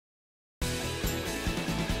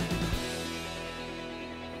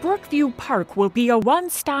Brookview Park will be a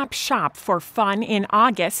one-stop shop for fun in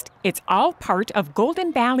August. It's all part of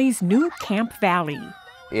Golden Valley's new Camp Valley.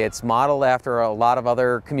 It's modeled after a lot of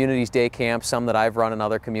other communities' day camps, some that I've run in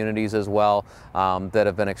other communities as well, that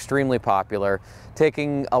have been extremely popular.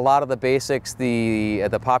 Taking a lot of the basics, the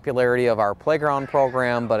popularity of our playground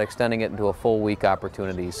program, but extending it into a full week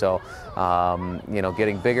opportunity. So, you know,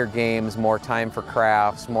 getting bigger games, more time for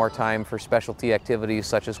crafts, more time for specialty activities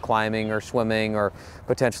such as climbing or swimming, or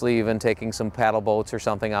potentially even taking some paddle boats or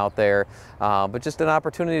something out there. But just an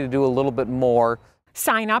opportunity to do a little bit more.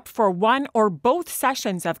 Sign up for one or both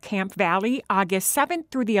sessions of Camp Valley, August 7th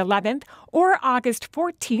through the 11th or August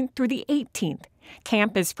 14th through the 18th.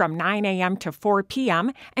 Camp is from 9 a.m. to 4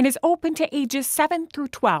 p.m. and is open to ages 7 through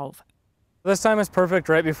 12. This time is perfect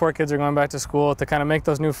right before kids are going back to school to kind of make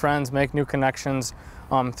those new friends, make new connections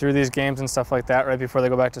through these games and stuff like that right before they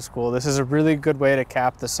go back to school. This is a really good way to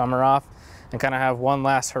cap the summer off and kind of have one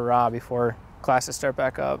last hurrah before classes start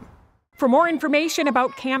back up. For more information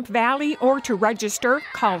about Camp Valley or to register,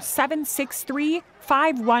 call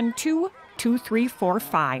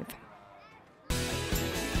 763-512-2345.